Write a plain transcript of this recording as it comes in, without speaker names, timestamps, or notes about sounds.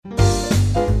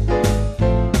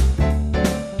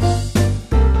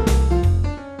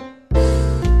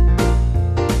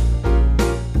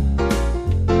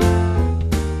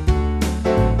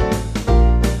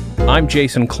I'm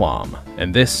Jason Klom,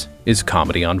 and this is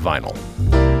Comedy on Vinyl.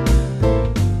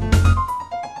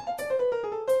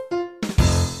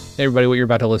 Hey everybody, what you're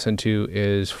about to listen to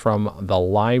is from the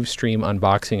live stream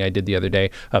unboxing I did the other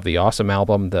day of the awesome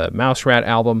album, the Mouse Rat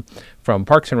album from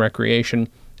Parks and Recreation.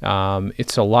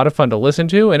 It's a lot of fun to listen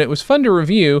to, and it was fun to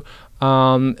review,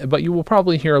 but you will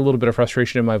probably hear a little bit of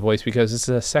frustration in my voice because it's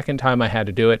the second time I had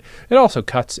to do it. It also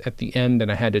cuts at the end,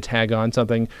 and I had to tag on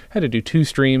something. I had to do three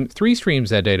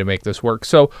streams that day to make this work.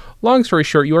 So, long story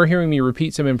short, you are hearing me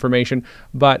repeat some information,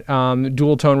 but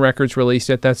Dual Tone Records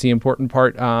released it. That's the important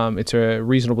part. It's a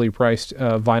reasonably priced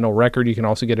vinyl record. You can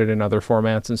also get it in other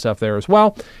formats and stuff there as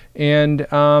well. And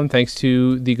thanks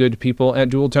to the good people at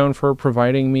Dual Tone for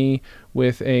providing me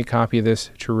with a copy of this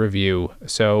to review.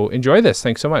 So enjoy this.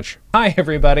 Thanks so much. Hi,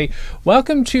 everybody.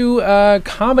 Welcome to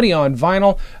Comedy on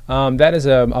Vinyl. That is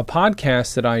a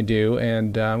podcast that I do,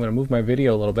 and I'm going to move my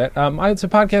video a little bit. It's a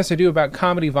podcast I do about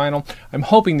comedy vinyl. I'm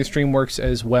hoping the stream works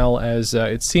as well as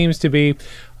it seems to be.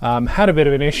 Had a bit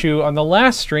of an issue on the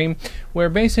last stream where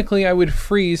basically I would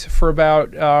freeze for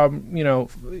about,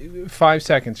 5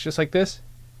 seconds, just like this.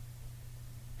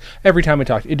 Every time I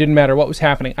talked, it didn't matter what was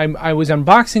happening. I was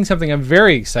unboxing something I'm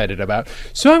very excited about,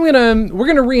 so we're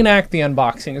gonna reenact the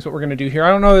unboxing. Is what we're gonna do here. I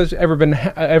don't know if it's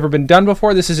ever been done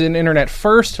before. This is an internet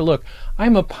first. Look,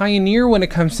 I'm a pioneer when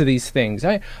it comes to these things.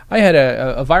 I had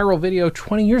a viral video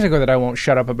 20 years ago that I won't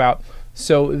shut up about.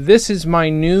 So this is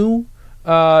my new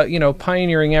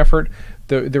pioneering effort,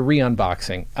 the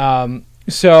re-unboxing.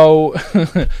 So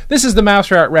this is the Mouse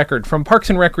Rat record from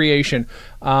Parks and Recreation.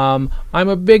 I'm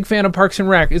a big fan of Parks and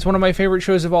Rec. It's one of my favorite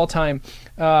shows of all time.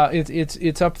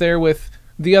 It's up there with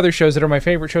the other shows that are my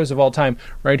favorite shows of all time.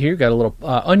 Right here, got a little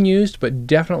unused, but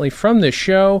definitely from this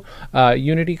show,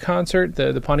 Unity concert,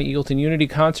 the Pawnee Eagleton Unity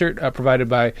concert, provided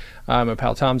by my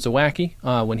pal Tom Zawacki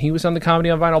when he was on the Comedy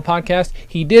on Vinyl podcast.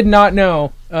 He did not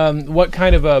know what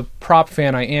kind of a prop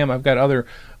fan I am. I've got other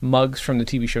mugs from the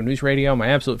TV show News Radio, my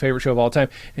absolute favorite show of all time,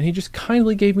 and he just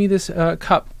kindly gave me this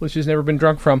cup, which has never been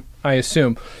drunk from, I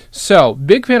assume. So,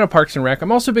 big fan of Parks and Rec.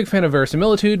 I'm also a big fan of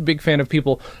Verisimilitude, big fan of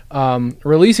people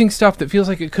releasing stuff that feels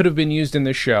like it could have been used in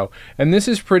this show, and this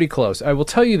is pretty close. I will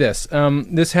tell you this.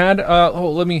 This had,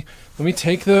 let me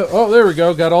take the, there we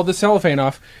go, got all the cellophane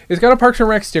off. It's got a Parks and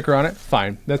Rec sticker on it.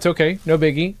 Fine, that's okay, no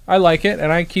biggie. I like it,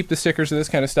 and I keep the stickers of this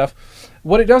kind of stuff.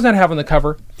 What it does not have on the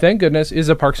cover, thank goodness, is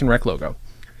a Parks and Rec logo.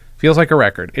 Feels like a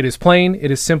record. It is plain.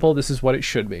 It is simple. This is what it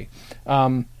should be.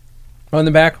 On the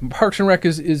back, Parks and Rec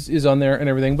is on there and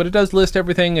everything, but it does list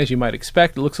everything as you might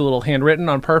expect. It looks a little handwritten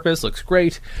on purpose. Looks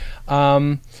great.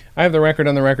 I have the record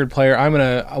on the record player. I'm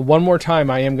going to, one more time,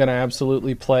 I am going to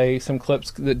absolutely play some clips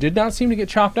that did not seem to get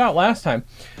chopped out last time.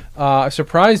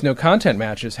 Surprised no content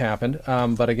matches happened,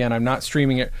 but again, I'm not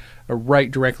streaming it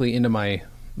right directly into my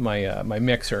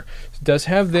mixer. It does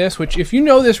have this, which if you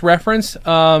know this reference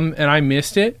and I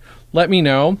missed it, let me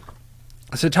know.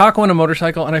 It's a taco on a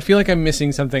motorcycle, and I feel like I'm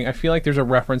missing something. I feel like there's a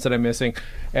reference that I'm missing,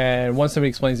 and once somebody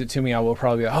explains it to me, I will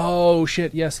probably be like, oh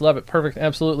shit, yes, love it, perfect,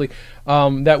 absolutely.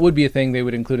 That would be a thing they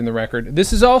would include in the record.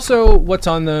 This is also what's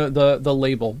on the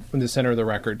label in the center of the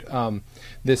record.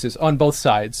 This is on both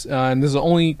sides, and this is the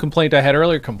only complaint I had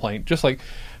earlier. Just like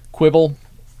quibble.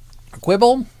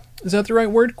 Is that the right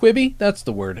word? Quibby? That's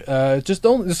the word.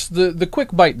 The quick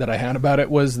bite that I had about it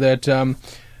was that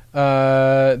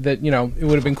it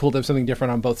would have been cool to have something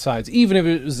different on both sides, even if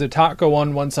it was the taco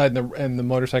on one side and the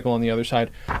motorcycle on the other side,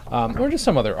 or just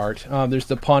some other art. There's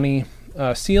the Pawnee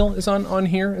seal is on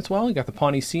here as well. You got the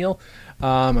Pawnee seal.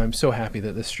 I'm so happy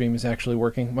that this stream is actually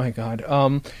working. My God.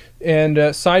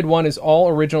 And side 1 is all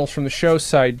originals from the show.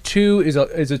 Side 2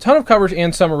 is a ton of covers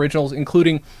and some originals,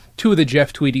 including 2 of the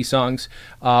Jeff Tweedy songs.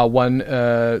 One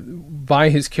by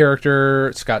his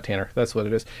character, Scott Tanner. That's what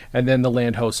it is. And then the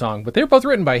Land Ho song. But they're both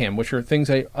written by him, which are things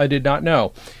I did not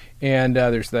know. And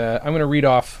there's I'm going to read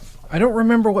off. I don't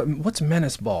remember what's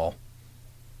Menace Ball.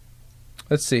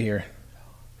 Let's see here.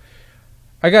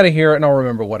 I got to hear it, and I'll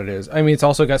remember what it is. I mean, it's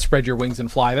also got Spread Your Wings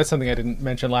and Fly. That's something I didn't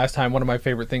mention last time. One of my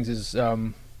favorite things is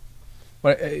Andy's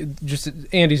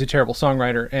a terrible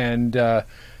songwriter, and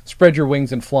Spread Your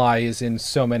Wings and Fly is in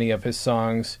so many of his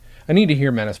songs. I need to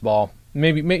hear Menace Ball.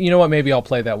 Maybe you know what? Maybe I'll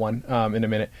play that one in a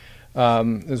minute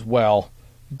as well.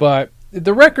 But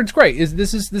the record's great.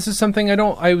 This is something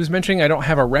I was mentioning. I don't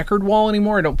have a record wall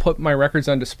anymore. I don't put my records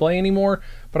on display anymore.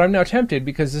 But I'm now tempted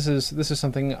because this is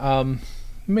something.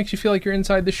 It makes you feel like you're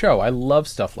inside the show. I love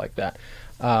stuff like that.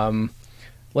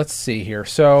 Let's see here.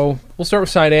 So we'll start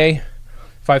with side A.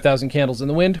 5,000 Candles in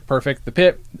the Wind, Perfect, The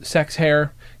Pit, Sex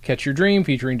Hair, Catch Your Dream,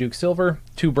 featuring Duke Silver,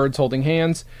 Two Birds Holding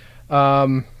Hands.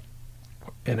 And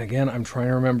again, I'm trying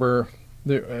to remember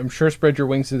I'm sure Spread Your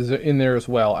Wings is in there as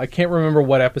well. I can't remember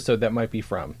what episode that might be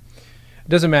from. It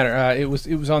doesn't matter. It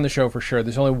was on the show for sure.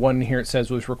 There's only one here it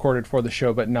says was recorded for the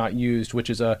show but not used, which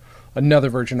is another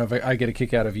version of I Get a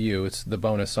Kick Out of You. It's the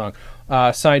bonus song.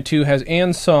 Side 2 has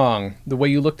Ann's song, The Way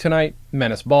You Look Tonight,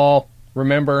 Menace Ball.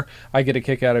 Remember, I Get a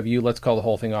Kick Out of You, Let's Call the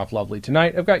Whole Thing Off Lovely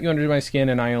Tonight, I've Got You Under My Skin,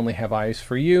 and I Only Have Eyes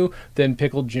for You, then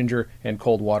Pickled Ginger and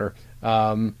Cold Water.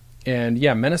 And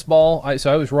yeah, Menace Ball,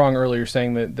 so I was wrong earlier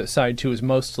saying that side 2 is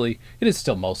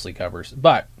still mostly covers,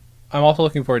 but I'm also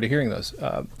looking forward to hearing those.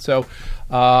 So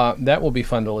that will be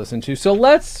fun to listen to. So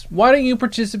why don't you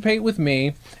participate with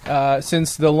me?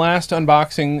 Since the last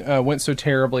unboxing went so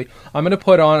terribly, I'm going to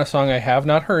put on a song I have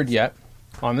not heard yet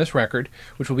on this record,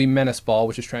 which will be Menace Ball,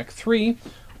 which is track 3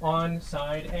 on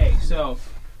side A. So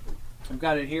I've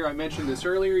got it here. I mentioned this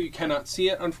earlier. You cannot see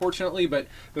it, unfortunately, but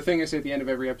the thing I say at the end of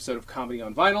every episode of Comedy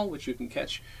on Vinyl, which you can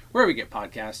catch wherever we get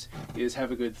podcasts, is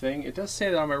have a good thing. It does say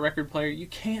that on my record player. You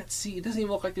can't see. It doesn't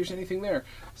even look like there's anything there.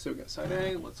 So we got side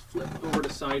A. Let's flip over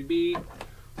to side B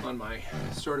on my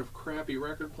sort of crappy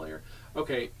record player.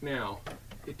 Okay, now,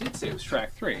 it did say it was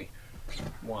track 3.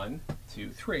 1, 2,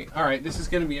 3. All right, this is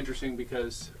going to be interesting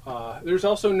because there's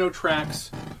also no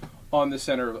tracks on the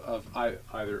center of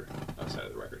either side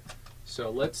of the record. So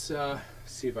let's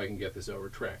see if I can get this over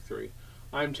track 3.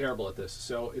 I'm terrible at this,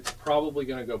 so it's probably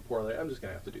going to go poorly. I'm just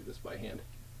going to have to do this by hand.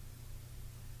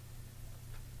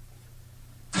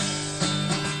 You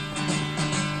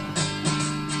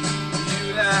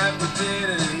like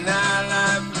potato and I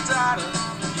like potato.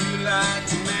 You like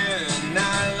tomato and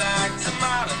I like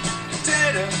tomato.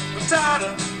 Potato,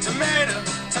 potato, tomato,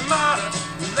 tomato.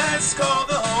 Let's call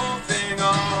the whole thing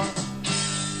off.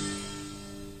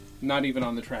 Not even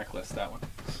on the track list, that one.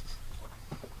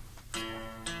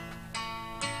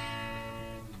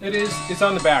 It is. It's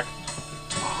on the back.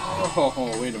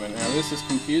 Oh, wait a minute. Now this is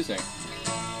confusing.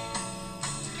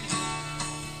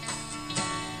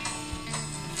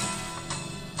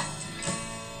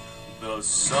 The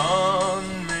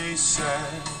sun may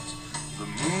set, the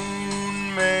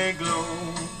moon may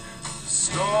glow, the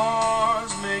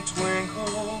stars may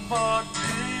twinkle, but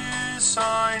this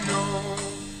I know,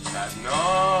 that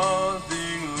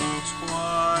nothing looks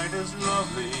quite as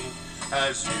lovely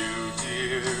as you,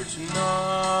 dear,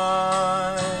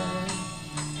 tonight.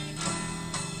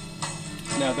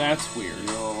 Now that's weird.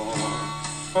 Your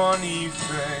funny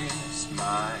face,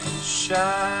 my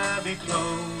shabby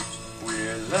clothes,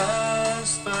 we're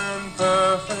less than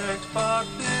perfect, but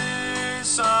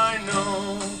this I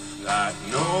know, that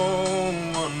no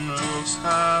one looks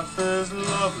half as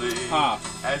lovely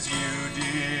as you,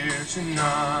 dear,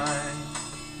 tonight.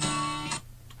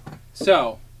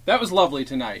 So, that was Lovely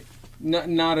Tonight.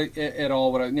 Not at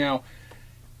all what I... Now,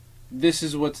 this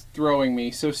is what's throwing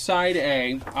me. So, side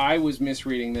A, I was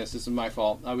misreading this. This is my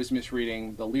fault. I was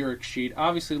misreading the lyric sheet.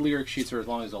 Obviously, lyric sheets are as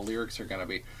long as the lyrics are going to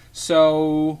be.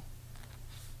 So,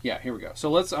 yeah, here we go.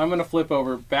 So, I'm going to flip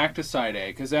over back to side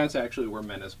A, because that's actually where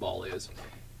Menace Ball is.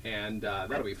 And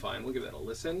that'll be fine. We'll give that a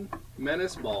listen.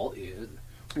 Menace Ball is...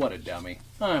 What a dummy.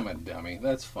 I'm a dummy.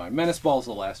 That's fine. Menace Ball's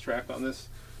the last track on this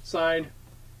side.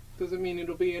 Doesn't mean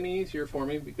it'll be any easier for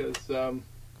me because oh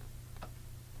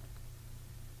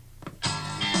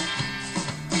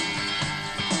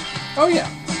yeah.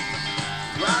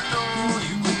 I know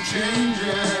you've been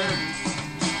changing,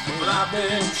 but I've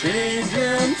been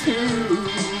changing too.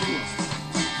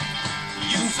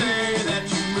 You say that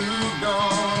you moved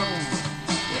on,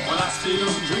 well I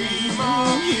still dream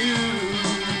of you.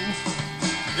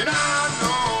 And I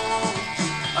know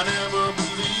I never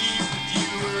believed that you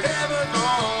would ever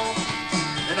know.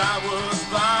 And I was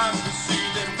blind to see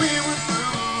that we were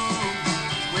through.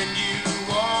 When you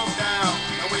walked out,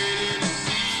 I waited to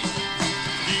see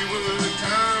you would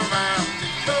turn around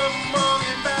and come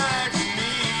walking back to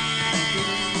me.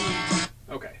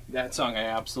 Okay, that song I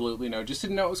absolutely know. Just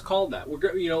didn't know it was called that. We're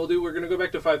gonna go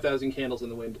back to 5,000 Candles in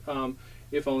the Wind.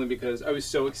 If only because I was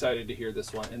so excited to hear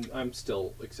this one, and I'm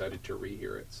still excited to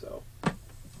rehear it. So.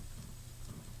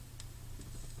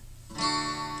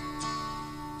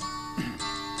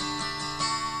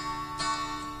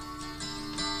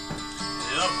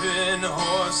 Up in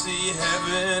horsey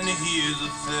heaven, here's the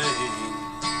thing.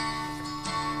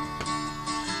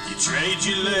 You trade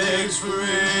your legs for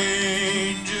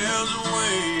angels'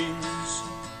 wings.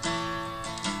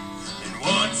 And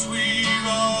once we've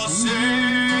all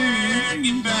said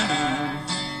goodbye,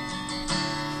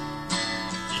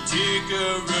 you take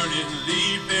a running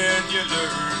leap and you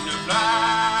learn to fly.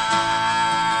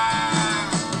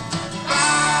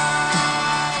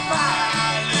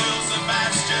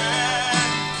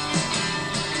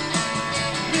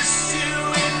 Miss you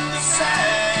in the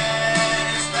sand.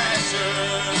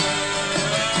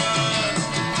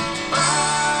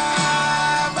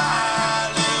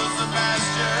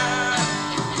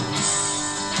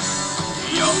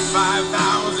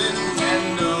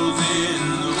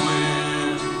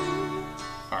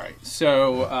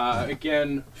 So,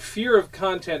 again, fear of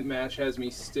content match has me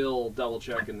still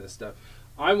double-checking this stuff.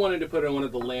 I wanted to put in one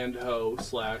of the Landho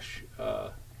slash,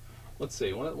 let's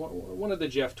see, one of the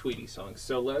Jeff Tweedy songs.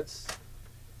 So let's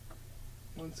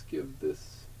give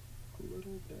this a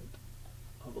little bit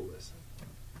of a listen.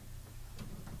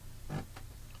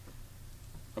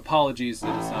 Apologies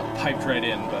that it's not piped right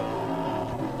in, but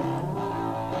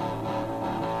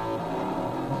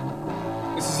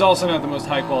this is also not the most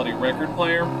high-quality record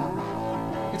player.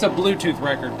 It's a Bluetooth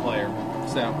record player,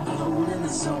 so. Alone in the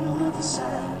zone of the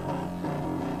side.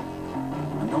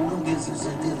 No one gives us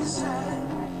a good side.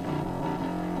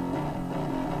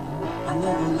 I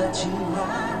never let you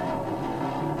ride.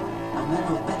 I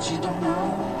never bet you don't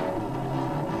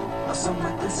know. A song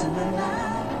like this in the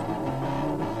night.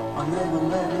 I'll never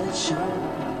let it show.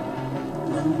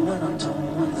 When I'm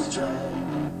told when it's dry.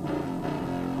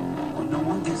 When no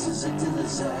one gives us a good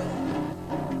side.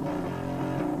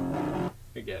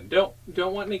 Again, don't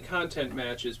want any content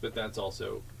matches, but that's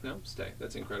also stay.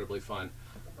 That's incredibly fun.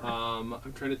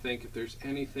 I'm trying to think if there's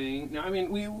anything. No, I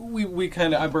mean we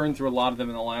kind of I burned through a lot of them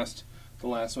in the last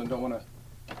one. Don't want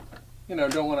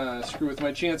to screw with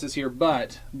my chances here,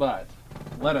 but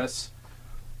let's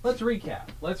recap.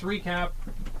 Let's recap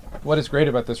what is great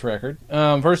about this record.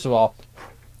 First of all,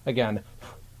 again,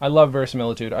 I love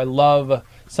verisimilitude. I love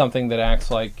something that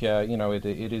acts like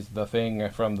it is the thing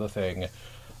from the thing.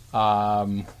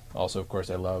 Also, of course,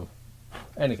 I love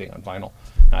anything on vinyl.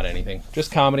 Not anything,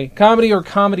 just comedy or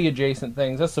comedy adjacent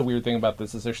things. That's the weird thing about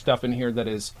this, is there's stuff in here that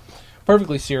is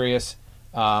perfectly serious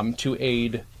to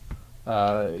aid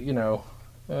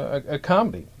a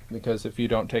comedy, because if you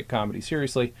don't take comedy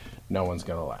seriously, no one's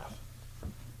gonna laugh.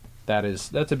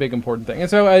 That's a big important thing. And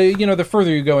so the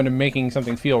further you go into making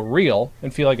something feel real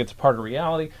and feel like it's a part of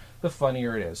reality, the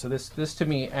funnier it is. So this to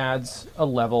me adds a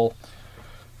level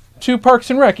to Parks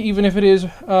and Rec, even if it is,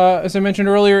 as I mentioned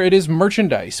earlier, it is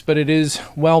merchandise, but it is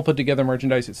well put together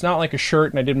merchandise. It's not like a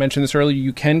shirt, and I did mention this earlier.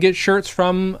 You can get shirts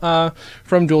from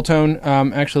Dual Tone.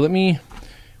 Actually,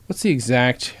 what's the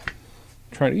exact?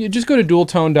 Just go to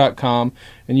dualtone.com,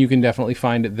 and you can definitely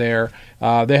find it there.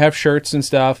 They have shirts and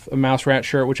stuff. A Mouse Rat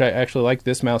shirt, which I actually like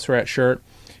this Mouse Rat shirt,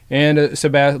 and a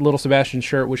little Sebastian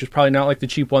shirt, which is probably not like the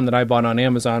cheap one that I bought on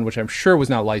Amazon, which I'm sure was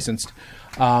not licensed.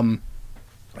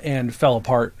 And fell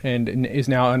apart and is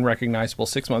now unrecognizable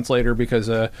 6 months later because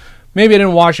maybe I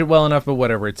didn't wash it well enough, but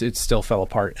whatever, it still fell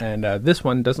apart. And this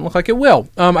one doesn't look like it will.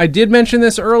 I did mention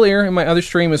this earlier in my other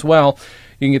stream as well.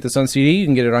 You can get this on CD, you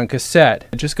can get it on cassette.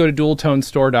 Just go to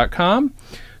dualtonestore.com.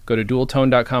 Go to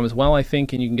dualtone.com as well, I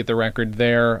think, and you can get the record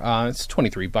there. It's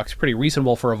 $23, pretty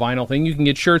reasonable for a vinyl thing. You can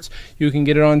get shirts, you can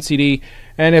get it on CD,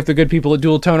 and if the good people at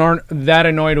Dual Tone aren't that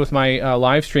annoyed with my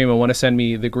live stream and want to send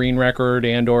me the green record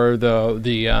and or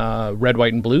the red,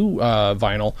 white, and blue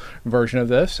vinyl version of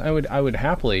this, I would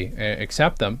happily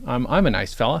accept them. I'm a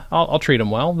nice fella. I'll treat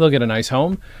them well. They'll get a nice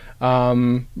home.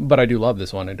 But I do love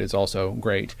this one. It is also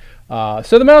great.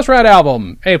 So the Mouse Rat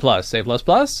album, A+, A++.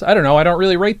 I don't know. I don't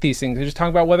really rate these things. I just talk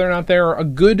about whether or not they're a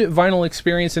good vinyl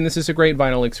experience, and this is a great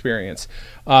vinyl experience.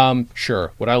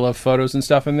 Sure. Would I love photos and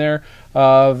stuff in there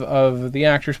of the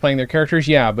actors playing their characters?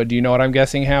 Yeah, but do you know what I'm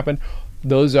guessing happened?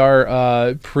 Those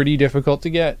are pretty difficult to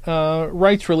get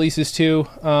rights releases to.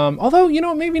 Although,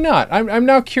 maybe not. I'm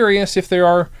now curious if there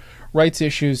are rights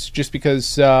issues just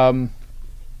because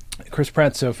Chris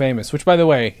Pratt's so famous, which, by the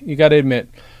way, you got to admit,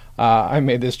 I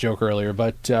made this joke earlier,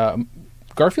 but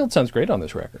Garfield sounds great on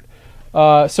this record.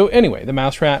 So anyway, the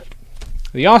Mouse Rat,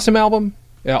 the Awesome album,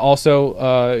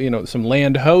 also some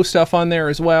Land Ho stuff on there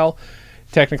as well.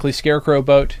 Technically Scarecrow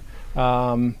Boat,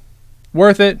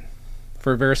 worth it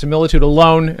for verisimilitude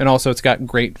alone, and also it's got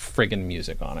great friggin'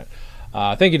 music on it.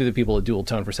 Thank you to the people at Dual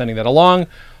Tone for sending that along.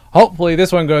 Hopefully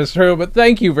this one goes through, but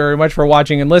thank you very much for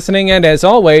watching and listening, and as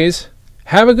always,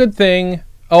 have a good thing.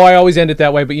 Oh, I always end it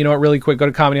that way, but you know what, really quick, go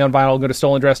to Comedy on Vinyl, go to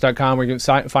stolendress.com where you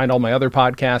can find all my other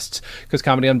podcasts, because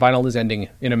Comedy on Vinyl is ending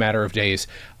in a matter of days.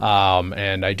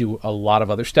 And I do a lot of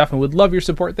other stuff and would love your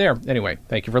support there. Anyway,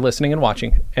 thank you for listening and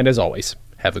watching, and as always,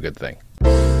 have a good thing.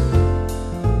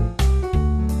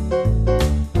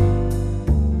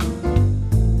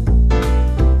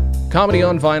 Comedy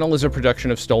on Vinyl is a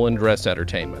production of Stolen Dress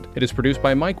Entertainment. It is produced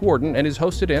by Mike Warden and is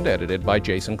hosted and edited by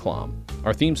Jason Klom.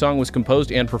 Our theme song was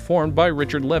composed and performed by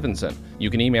Richard Levinson. You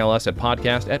can email us at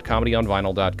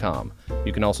podcast@comedyonvinyl.com.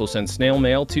 You can also send snail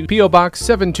mail to P.O. Box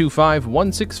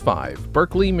 725-165,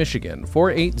 Berkeley, Michigan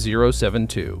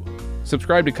 48072.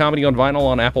 Subscribe to Comedy on Vinyl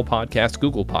on Apple Podcasts,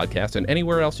 Google Podcasts, and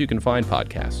anywhere else you can find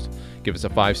podcasts. Give us a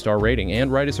 5-star rating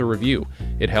and write us a review.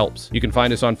 It helps. You can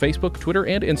find us on Facebook, Twitter,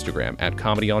 and Instagram at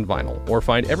Comedy on Vinyl, or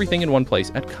find everything in one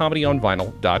place at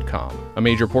comedyonvinyl.com. A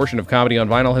major portion of Comedy on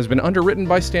Vinyl has been underwritten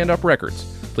by Stand Up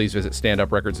Records. Please visit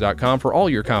standuprecords.com for all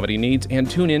your comedy needs and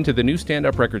tune in to the new Stand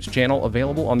Up Records channel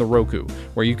available on the Roku,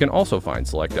 where you can also find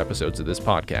select episodes of this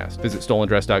podcast. Visit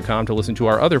stolendress.com to listen to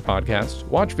our other podcasts,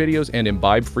 watch videos, and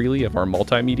imbibe freely of our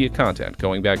multimedia content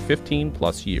going back 15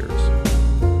 plus years.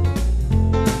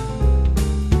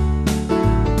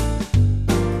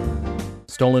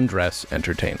 Stolen Dress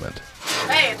Entertainment.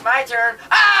 Hey, it's my turn.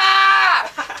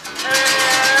 Ah!